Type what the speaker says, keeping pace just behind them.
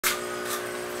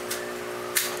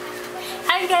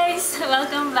Hi guys!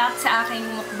 Welcome back sa aking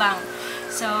mukbang.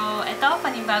 So, ito,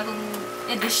 panibagong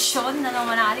edisyon na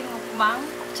naman ang ating mukbang.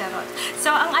 Charot.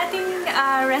 So, ang ating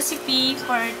recipe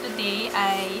for today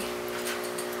ay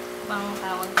bang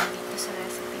tawag dito sa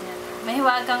recipe na to?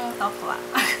 Mahiwagang tofu.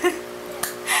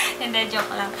 Hindi,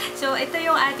 joke lang. So, ito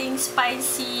yung ating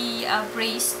spicy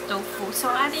braised tofu.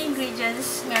 So, ang ating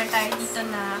ingredients, meron tayo dito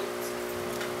na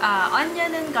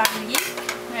onion and garlic.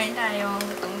 Meron tayong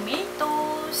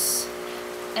tomatoes.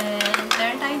 And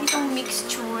meron tayo ditong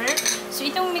mixture. So,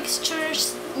 itong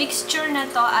mixture na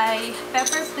to ay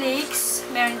pepper flakes.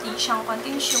 Meron din siyang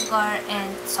konting sugar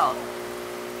and salt.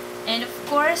 And of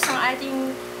course, ang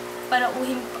ating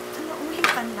panauhing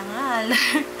pandangal.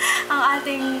 Ang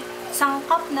ating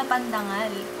sangkap na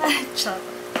pandangal.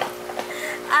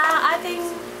 Ating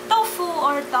tofu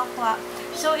or tokwa.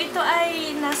 So, ito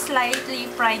ay na-slightly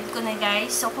fried ko na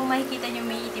guys. So, kung makikita nyo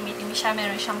may itim-itim siya,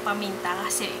 meron siyang paminta.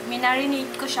 Kasi,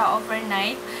 minarinate ko siya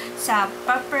overnight sa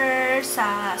pepper,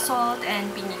 sa salt,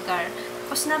 and vinegar.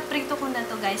 Tapos, naprito ko na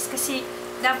to guys. Kasi,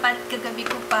 dapat kagabi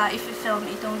ko pa i-film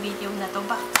itong video na to.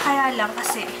 Kaya lang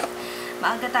kasi,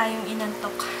 maaga tayong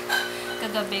inantok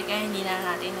kagabi. Kaya hindi na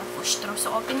natin na-push through.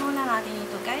 So, open muna natin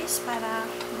ito guys. Para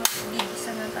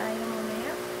mag-gigisa na tayo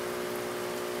mamaya.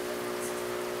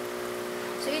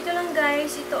 So, ito lang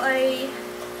guys, ito ay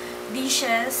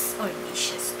dishes,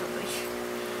 tuloy.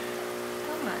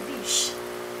 Tama, dish.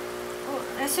 Oh,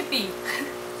 recipe.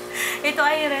 Ito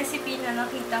ay recipe na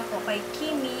nakita ko kay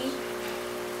Kimi.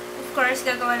 Of course,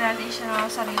 gagawa natin siya ng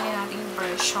sarili nating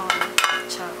version.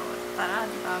 Charot. Para,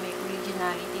 di ba, may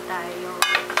originality tayo.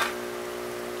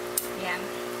 Yan.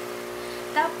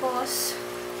 Tapos,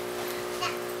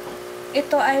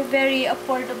 ito ay very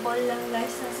affordable lang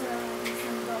guys.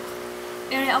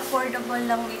 Very affordable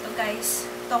lang dito guys.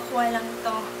 Tokwa lang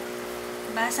ito.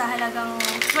 Diba? Sa halagang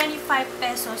 25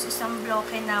 pesos, isang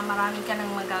bloke na marami ka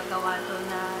nang magagawa doon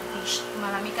na dish.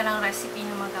 Marami ka nang recipe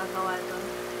na magagawa doon.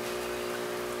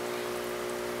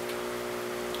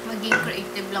 Maging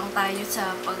creative lang tayo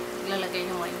sa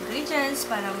paglalagay ng mga ingredients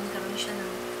para magkaroon siya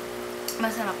ng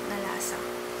masarap na lasa.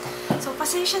 So,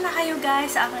 pasensya na kayo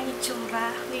guys sa aking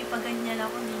itsura. May paganyan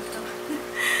ako dito.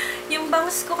 Yung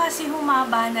bangs ko kasi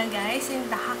humaba na guys. Yung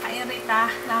nakakairita.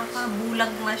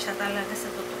 Nakakabulag na siya talaga sa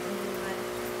totoong buhay.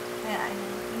 Kaya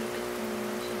ayun. Inipit ko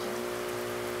naman siya dyan.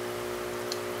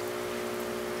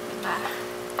 Diba?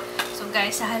 So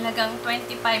guys, sa halagang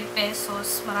 25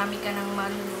 pesos, marami ka nang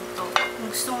maluluto. Kung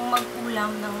gusto mong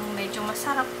mag-ulam ng medyo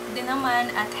masarap din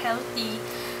naman at healthy.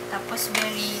 Tapos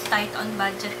very tight on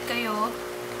budget kayo.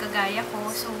 Kagaya ko.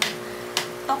 So,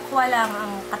 tokwa lang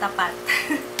ang katapat.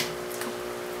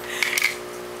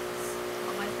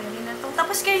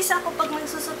 Tapos guys, ako pag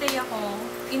nagsusutay ako,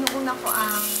 inuuna ko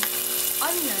ang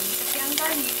onion. Kasi ang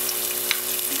garlic,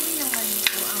 madali lang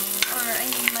malito ang,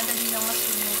 madali lang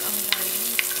masunog ang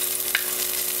garlic.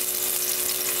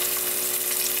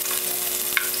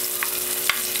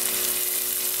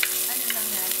 Ano lang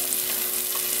natin siya.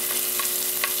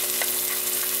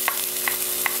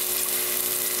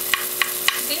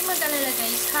 Okay, mag-alala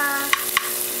guys ha.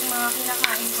 Yung mga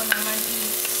kinakain ko naman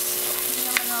is, hindi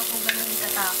naman ako ganun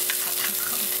katakot.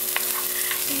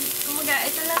 Kumaga,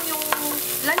 ito lang yung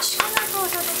lunch ko na to,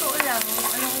 sa totoo lang.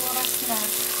 Anong oras na?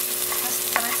 Mas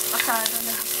stress pasado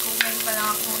na ako. Ngayon pa lang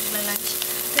ako magla-lunch.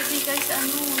 Kasi guys,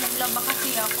 naglaba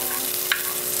kasi ako.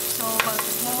 So,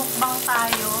 magmumukbang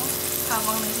tayo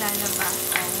habang naglalaba.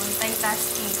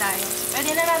 Multitasking tayo. So,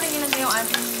 pwede na natin ilagay yung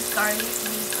ating garlic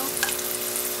dito.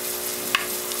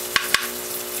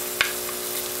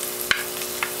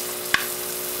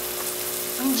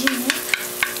 Ang ginit.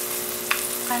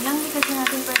 Kalang di kasi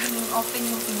natin pwedeng open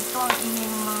yung pinto. Ang ingay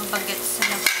ng mga bagets sa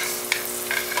labas.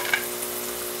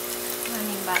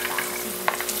 Maraming bata kasi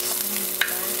dito sa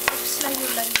kanila. Oops,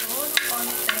 layo-layo ng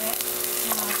konti.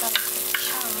 Nakatarapit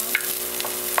siya.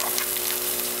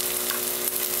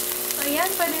 So,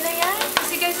 ayan. Pwede na yan.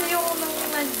 Kasi guys, ayoko nang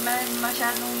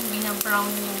masyadong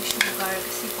binabrown yung sugar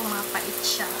kasi pumapait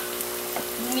siya.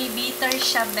 Bumi-bitter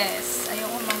siya, best.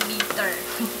 Ayoko mang bitter.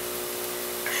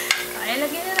 Ay,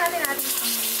 lagyan na natin ating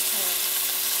tomato.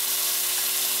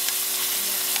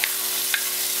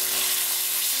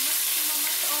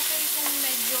 Mas okay kung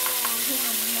medyo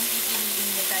hinog yung pipiliin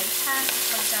niya guys ha.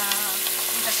 Pagka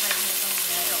try niyo itong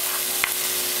nero.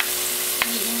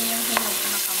 Piliin niyo yung hinog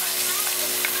na kamay.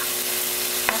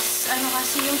 Mas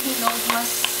kasi yung hinog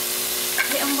mas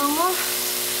ang bango.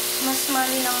 Mas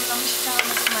malinaw lang siya.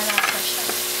 Mas malasa siya.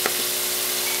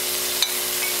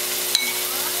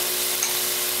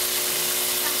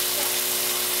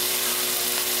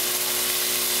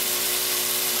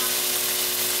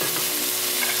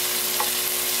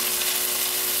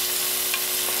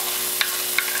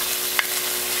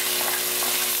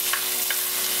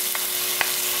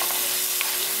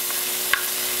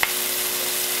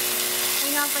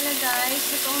 guys,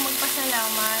 gusto kong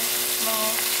magpasalamat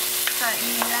sa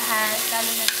inyo lahat,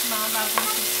 lalo na sa mga bagong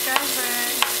subscriber.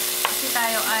 Kasi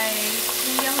tayo ay,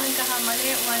 hindi ako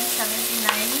nagkakamali,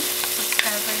 179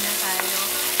 subscriber na tayo.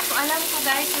 So, alam ko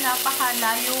guys,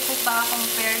 napakalayo ko pa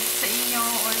compared sa inyo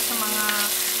or sa mga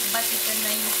batikan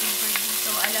na YouTuber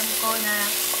dito. Alam ko na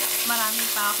marami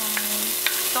pa akong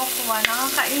tokwa,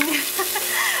 nakakainin.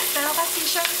 Pero kasi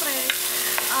syempre,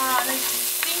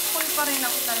 thankful pa rin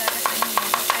ako talaga sa inyo.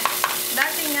 Kasi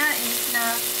dati nga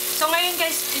na, so ngayon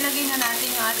guys, ilagay na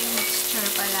natin yung ating mixture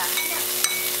pala.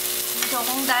 So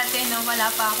kung dati no,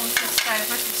 wala pa akong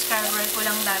subscriber ko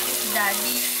lang dati si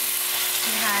Daddy,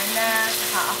 si Hana,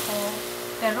 saka ako.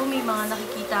 Pero may mga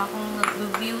nakikita akong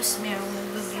nag-reviews, merong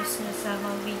nag-reviews na sa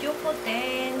mga video ko,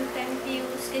 10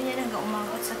 views, ganyan, hanggang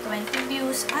umabot sa 20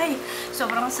 views. Ay,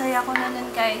 sobrang saya ko na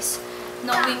nun guys,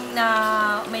 knowing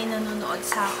na may nanonood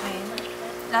sa akin.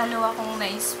 Lalo akong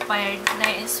na-inspired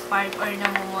or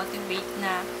na-motivate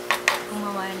na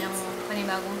gumawa ng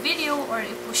panibagong video or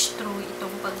i-push through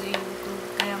itong pag-YouTube.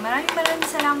 Kaya maraming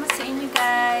salamat sa inyo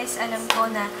guys. Alam ko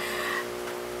na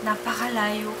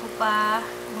napakalayo ko pa.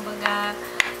 Kumbaga,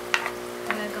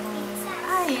 talagang,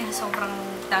 sobrang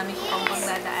dami ko pang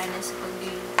pagdadaanan sa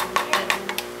pag-YouTube. Pero,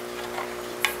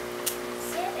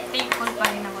 thankful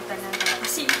pa rin ako talaga.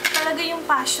 Kasi talaga yung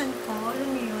passion ko,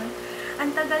 alam mo yun,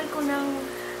 ang tagal ko nang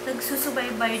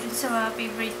nagsusubaybay dun sa mga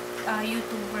favorite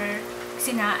YouTuber.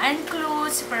 Sina Anclo,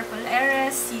 si Purple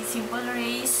Eres, si Simple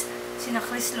Race, sina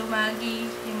Chris Lumagi,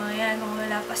 yung mga yan,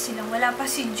 wala pa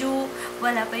si Ju,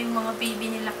 wala pa yung mga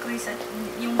baby nila Chris at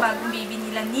yung bagong baby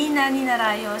nila Nina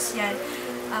Rayos, yan,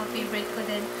 favorite ko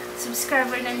din.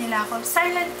 Subscriber na nila ako.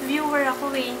 Silent viewer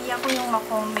ako hindi ako yung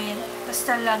makomment.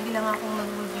 Basta lagi lang akong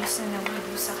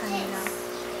nag-review sa kanila.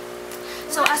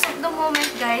 So, as of the moment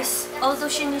guys,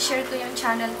 although sinishare ko yung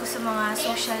channel ko sa mga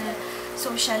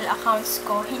social accounts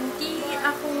ko, hindi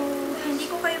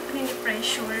ko kayo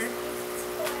pinipressure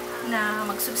na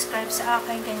mag-subscribe sa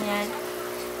akin, ganyan.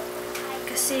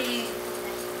 Kasi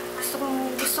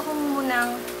gusto ko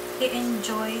munang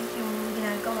i-enjoy yung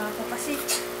ginagawa ko. Kasi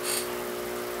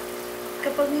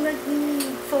kapag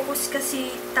nag-focus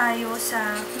kasi tayo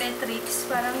sa metrics,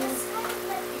 parang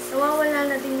nawawala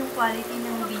na din yung quality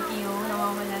ng video,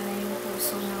 nawawala na yung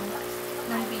puso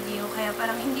ng video. Kaya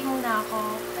parang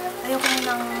ayoko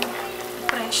munang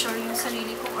pressure yung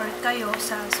sarili ko or kayo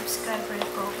sa subscriber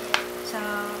ko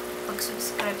sa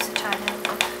pag-subscribe sa channel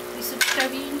ko.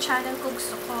 I-subscribe yung channel ko,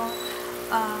 gusto ko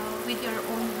with your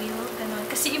own will, ganun.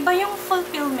 Kasi iba yung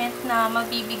fulfillment na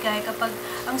mabibigay kapag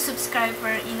ang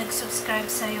subscriber nag-subscribe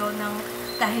sa'yo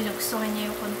dahil nagustuhan niya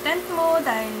yung content mo,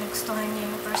 dahil nagustuhan niya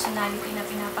yung personality na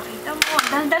pinapakita mo.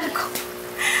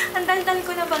 Ang daldal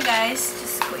ko na ba guys?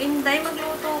 Diyos ko, Inday,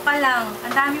 magluto ka lang.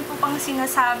 Ang dami po pang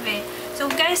sinasabi. So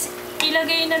guys,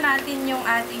 ilagay na natin yung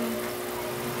ating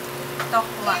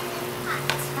tokwa.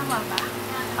 Tama ba?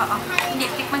 Oo. Hindi,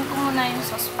 tikman ko muna yung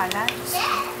sauce pala.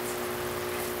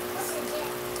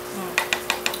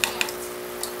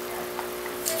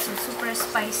 So, super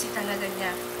spicy talaga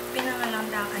niya.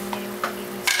 Pinangalandakan niya yung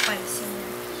pagiging spicy niya.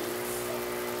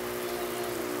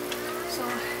 So,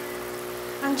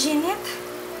 ang ginit.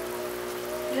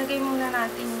 Ilagay muna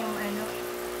natin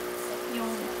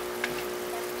yung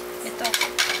ito.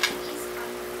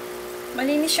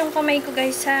 Malinis yung kamay ko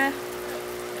guys ha.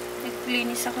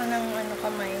 Naglinis ako ng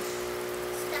kamay.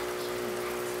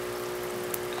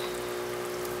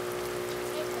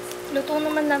 Luto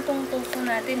naman na itong tofu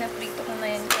natin. Naprito ko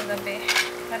na yan kagabi.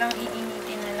 Parang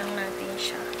iinitin na lang natin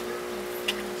siya.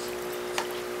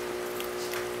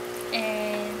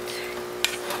 And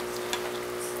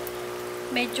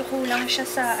medyo kulang siya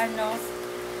sa alat.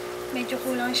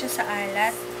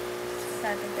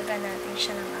 Dadagdagan natin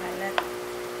siya ng alat.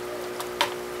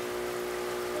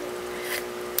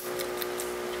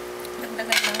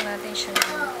 Dagdagan lang natin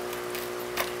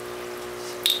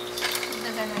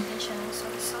siya ng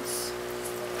soy sauce.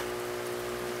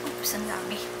 Oops, ang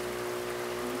dami.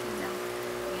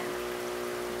 Yan.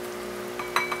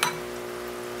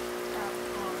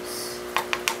 Tapos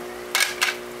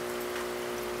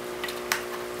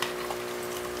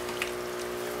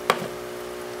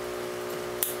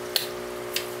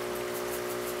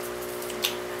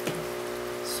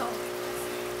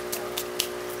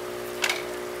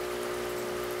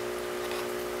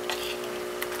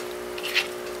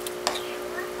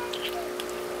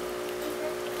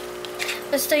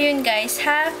basta yun guys,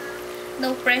 ha?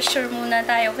 No pressure muna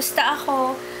tayo. Basta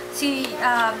ako,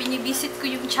 binivisit ko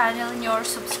yung channel nyo or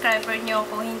subscriber nyo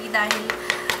ko, hindi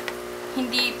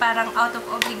parang out of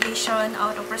obligation,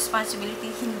 out of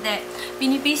responsibility, hindi.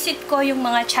 Binivisit ko yung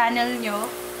mga channel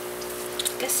nyo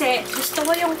Kasi gusto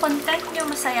ko yung content nyo,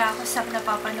 masaya ako sa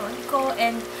napapanood ko,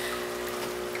 and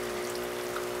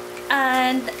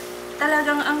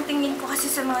talagang ang tingin ko kasi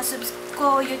sa mga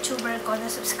YouTuber ko na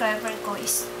subscriber ko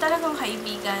is talagang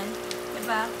kaibigan.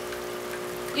 Diba?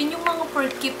 Yun yung mga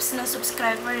per-keeps ng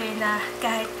subscriber na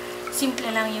kahit simple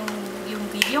lang yung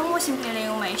video mo, simple lang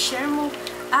yung ma-share mo,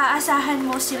 aasahan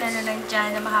mo sila na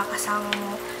nandyan na makakasama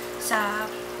mo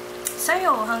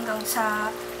sa'yo hanggang sa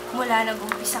mula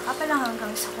nag-umpisa ka pa lang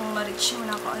hanggang sa kung ma-reach mo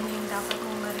na kung ano yung dapat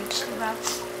mong ma-reach, diba?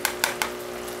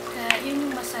 Kaya yun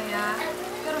yung masaya.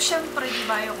 Pero syempre,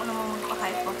 diba, ayoko naman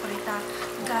magpaka-ipokrita.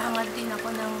 Naghahangad din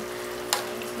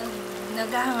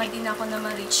ako na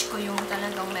ma-reach ko yung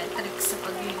talagang metrics sa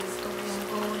pag-YouTube, yung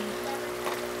goal.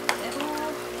 Pero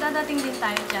dadating din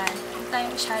tayo dyan. Huwag tayo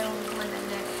masyadong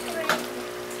madali.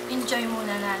 Enjoy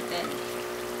muna natin.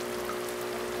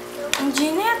 Ang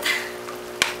ginit!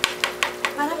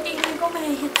 Parang feeling ko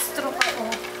may heat stroke ako.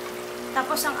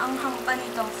 Tapos ang anghang pa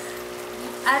nito.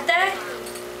 Ate,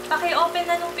 paki-open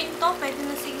na nung pinto. Pwede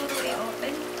na siguro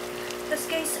i-open. Tapos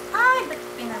guys, ba't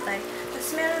pinatay? Tapos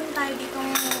meron tayo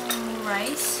ditong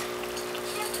rice.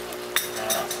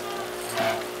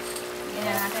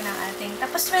 Ganyan natin ang ating.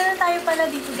 Tapos meron tayo pala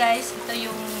dito guys. Ito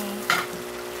yung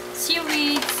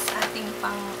seaweeds. Ating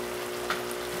pang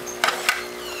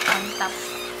top.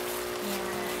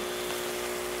 Yan.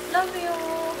 Love you.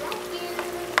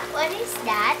 What is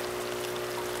that?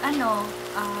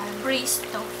 Braised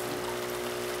tofu.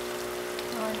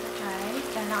 You want to try?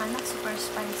 Kaya anak, super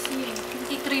spicy eh.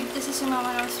 Hindi crave kasi si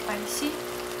mama ng spicy.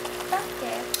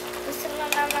 Bakit? Gusto mo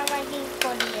naman maging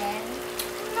Korean?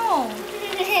 No.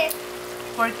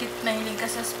 Porkit mahilig ka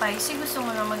sa spicy, gusto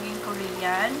mo na maging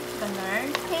Korean? Ganun?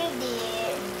 Hindi.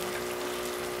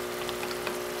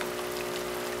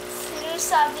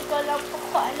 Sinasabi ko lang po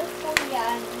kung ano po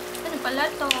yan. Ano pala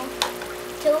to?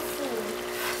 Tofu.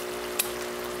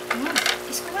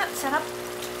 Isko nga, sarap.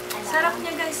 Alam. Sarap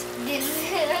niya guys.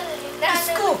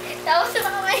 Kisko! Tapos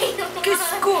nakamay yung mga...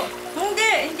 Kisko!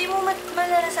 Hindi mo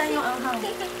malalasan yung anghang.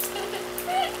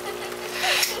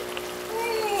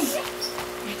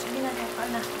 Sige na, teka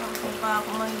na. Ako pa ako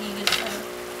magigil sa'yo.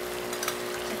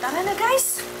 Tara na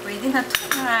guys! Pwede na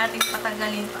ito na ating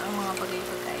patagalin pa ang mga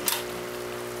bagay-bagay.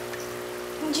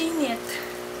 Ang ginit.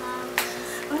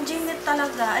 Ang ginit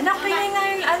talaga. Anak, pwede nga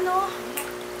yung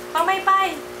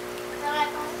pamaypay.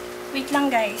 Wait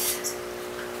lang guys.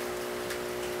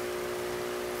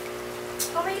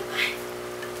 Pamaypay.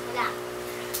 Wala.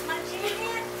 Ang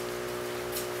ginit.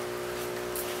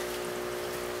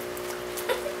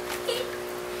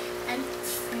 And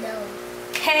slow.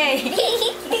 Hey!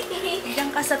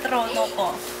 Diyan ka sa trono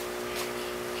ko.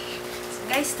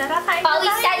 Guys, tara, kain na tayo.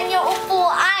 Pawisan yung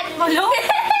upuan. Hello?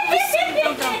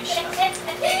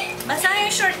 Basta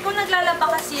yung short ko,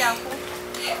 naglalaba kasi ako.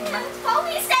 Diba?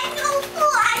 Pawisan yung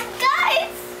upuan,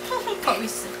 guys!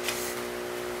 Pawis.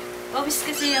 Pawis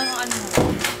kasi yung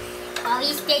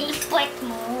Pawis din yung puwet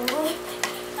mo.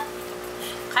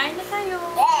 Kain na tayo.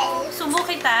 Subo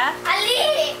kita.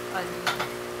 Ali!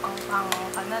 Pang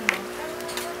ka na, no?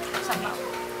 Sabaw.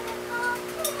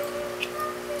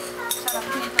 Sarap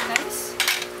nito, guys.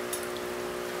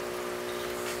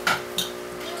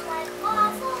 You like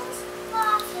waffles,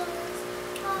 waffles,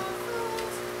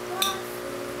 waffles,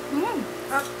 waffles.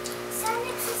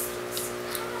 Sonic is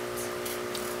hot.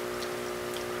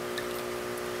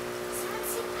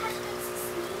 Sonic Patrick's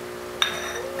asleep.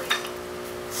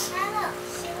 Hello,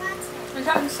 she wants it.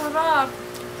 Ang sarap.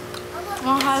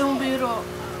 Mga halong biro.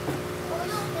 Oh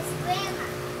look, it's grandma.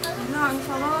 Ang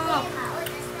sarap.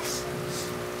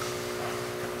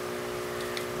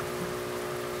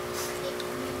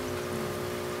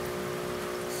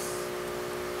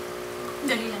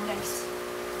 Dali lang, guys.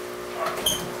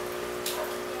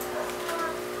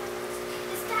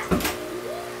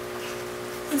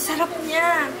 Ang sarap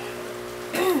niya.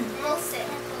 Close it.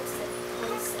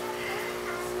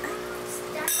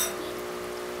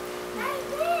 Like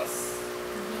this.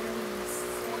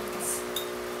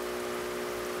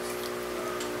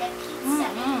 The pizza.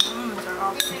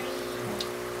 Sarap.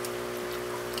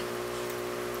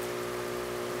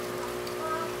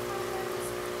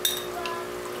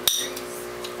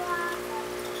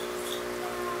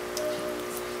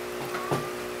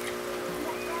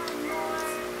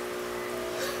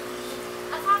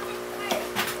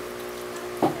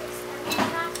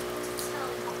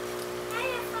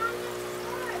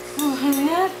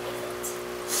 Hangat.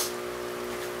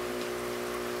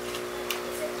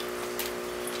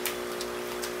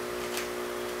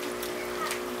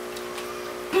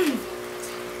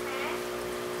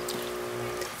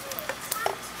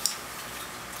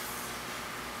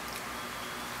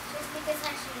 Just because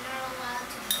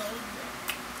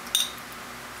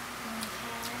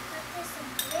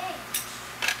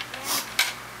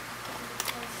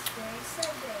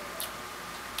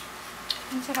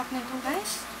nito,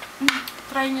 guys.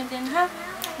 Try nyo din, ha?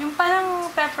 Yung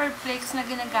parang pepper flakes na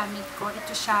ginagamit ko,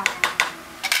 ito siya.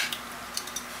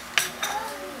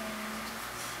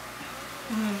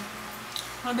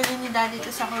 Mabili ni Daddy ito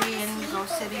sa Korean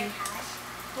grocery.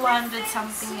 200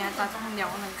 something yata. Hindi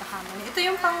ako nagkakamali. Ito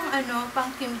yung pang,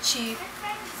 pang kimchi.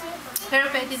 Pero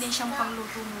pwede din siyang pang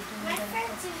luto-luto na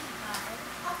ganito.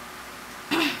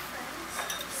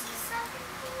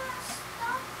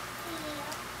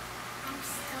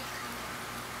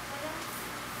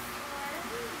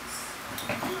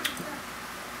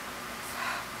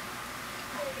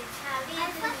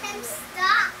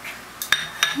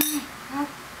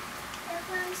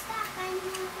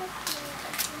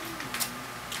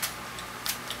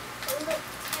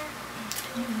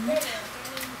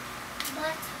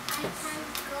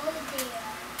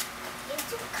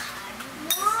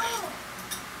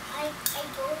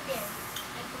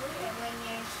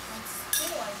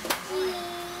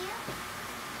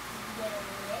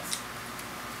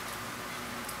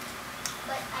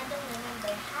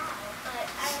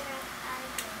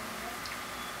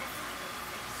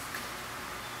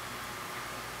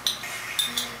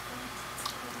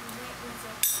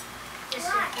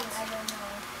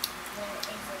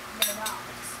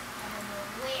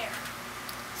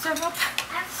 Sarap.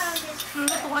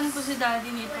 Lutuan ko si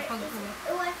Daddy nito pag uwi.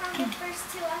 Oh, I found it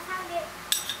first too. I found it.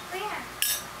 Where?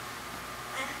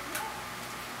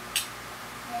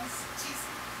 It's just...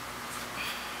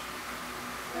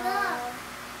 Look.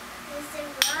 It's a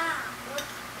rock. Look.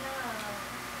 No.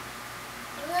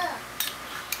 Look.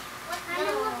 Hana,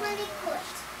 huwag malikot.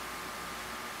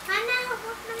 Hana,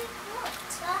 huwag malikot.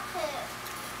 Bakit?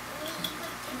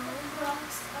 Umiikot-ikot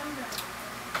rocks under.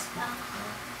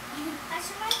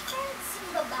 Kasi my friends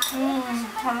yung babae. Kasi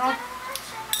sarap.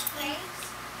 siya ng friends.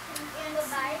 Yung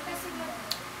babae kasi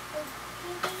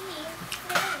hindi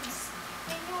friends.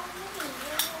 Yan yung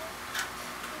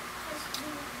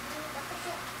dapat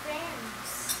yung friends.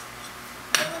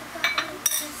 Huwag ka kami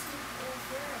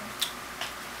sleepover.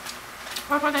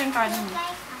 Papatay yung kanin.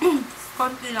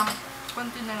 Konti lang.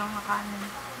 Konti na lang na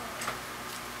kanin.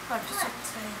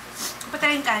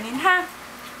 Papatay yung kanin, ha?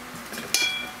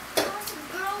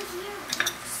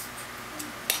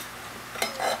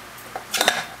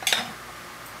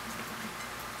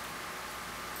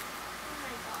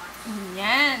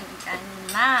 Yan, kanin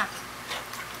na.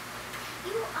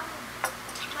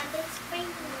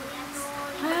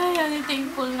 Ay, yan yung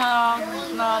thankful na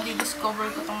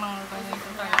di-discover ko itong mga ganito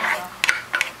talaga.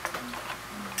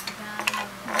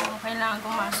 Kailangan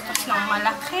gumastos ng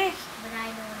malaki.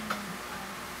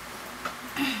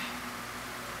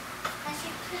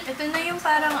 Ito na yung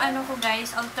parang ko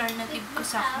guys, alternative ko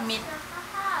sa meat.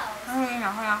 Ay,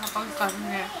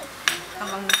 nakakapagkarne.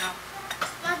 Tabang-gap.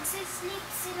 Magsisleep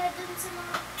sila dun sa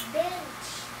mga bench.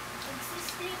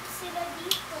 Magsisleep sila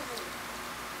dito.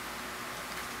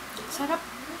 Sarap.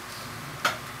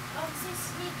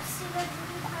 Magsisleep sila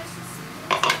dun kasi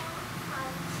sila.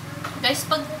 Guys,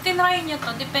 pag tinry nyo to,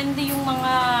 depende yung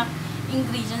mga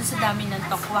ingredients sa dami ng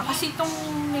tokwa. Kasi itong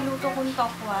niluto kong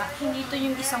tokwa, hindi to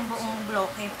yung isang buong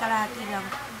bloke. Kalahati lang.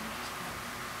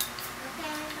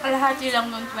 Kalahati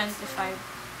lang nung 25.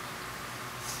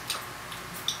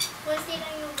 Kunti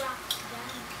lang yung rocks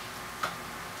dyan.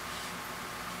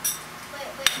 Wait.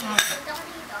 Punta ko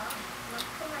dito. Wag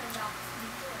ko man rocks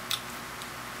dito.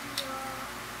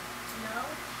 No?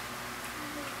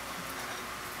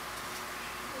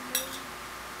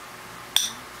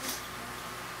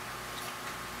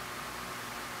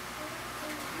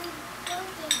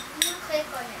 Click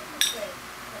on it. Click.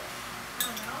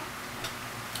 Ano?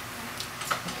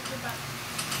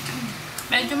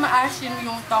 Medyo maasim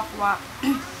yung tokwa.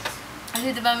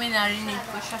 Kasi diba minarinate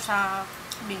ko siya sa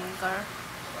vinegar.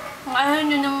 Kung ayaw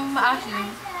nyo ng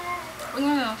maasim, huwag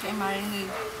nyo lang siya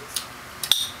i-marinate.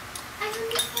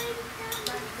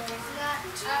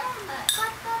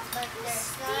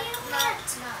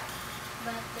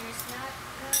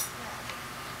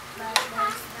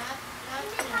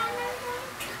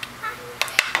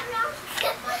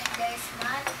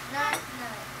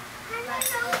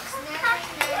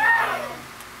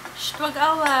 Shh, wag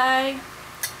away.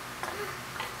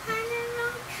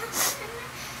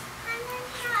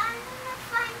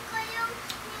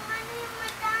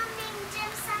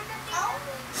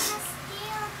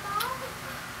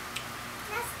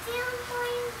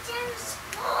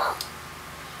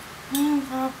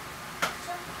 Sarap.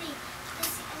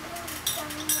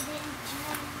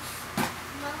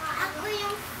 Ako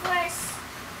yung first.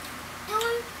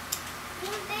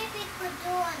 Yung baby ko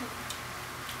doon.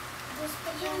 Gusto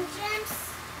yung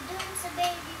gems doon sa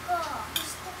baby ko.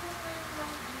 Gusto ko na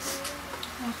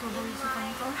yung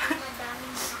Tubuisipan ko.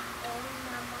 Madaming tao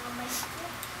na mga malikot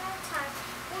na chat.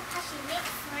 Kung kasi make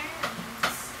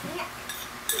friends. No.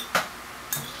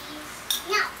 Please.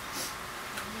 No.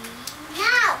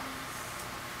 No.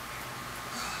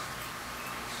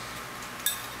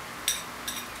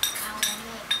 I will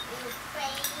make you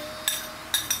friends.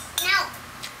 No.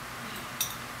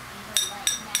 You don't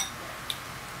like that.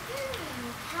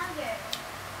 Powder.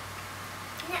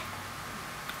 No.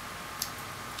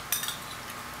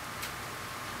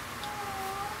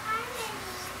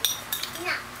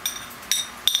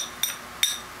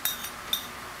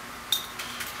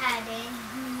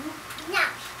 No.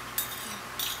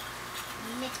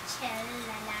 Mitchell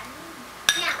Lalan.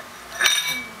 No.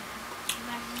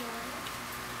 Marion.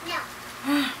 No.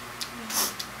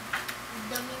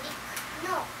 Dominic.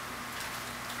 No.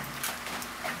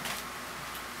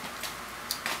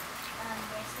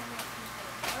 There's so many people.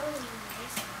 Oh,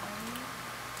 this one.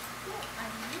 Who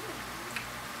are you?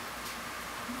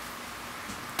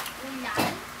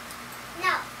 Ulan.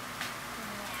 No.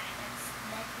 Yeah,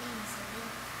 that means a little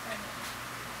funny.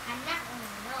 Anak,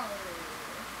 no.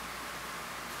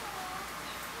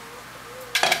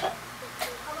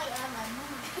 Oh my God, my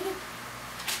mood.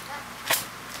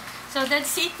 So,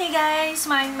 that's it guys.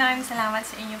 Maraming salamat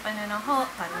sa inyong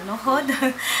panonood.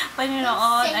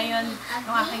 Ayun,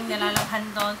 yung aking nilalabhan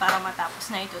doon para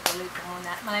matapos na itutuloy ko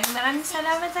muna. Maraming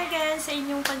salamat again sa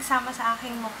inyong pagsama sa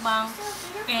aking mukbang.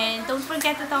 And don't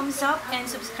forget to thumbs up and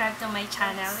subscribe to my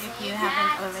channel if you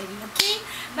haven't already. Okay?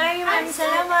 Maraming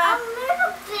salamat.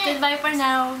 Goodbye for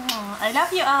now. I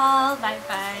love you all.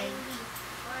 Bye-bye.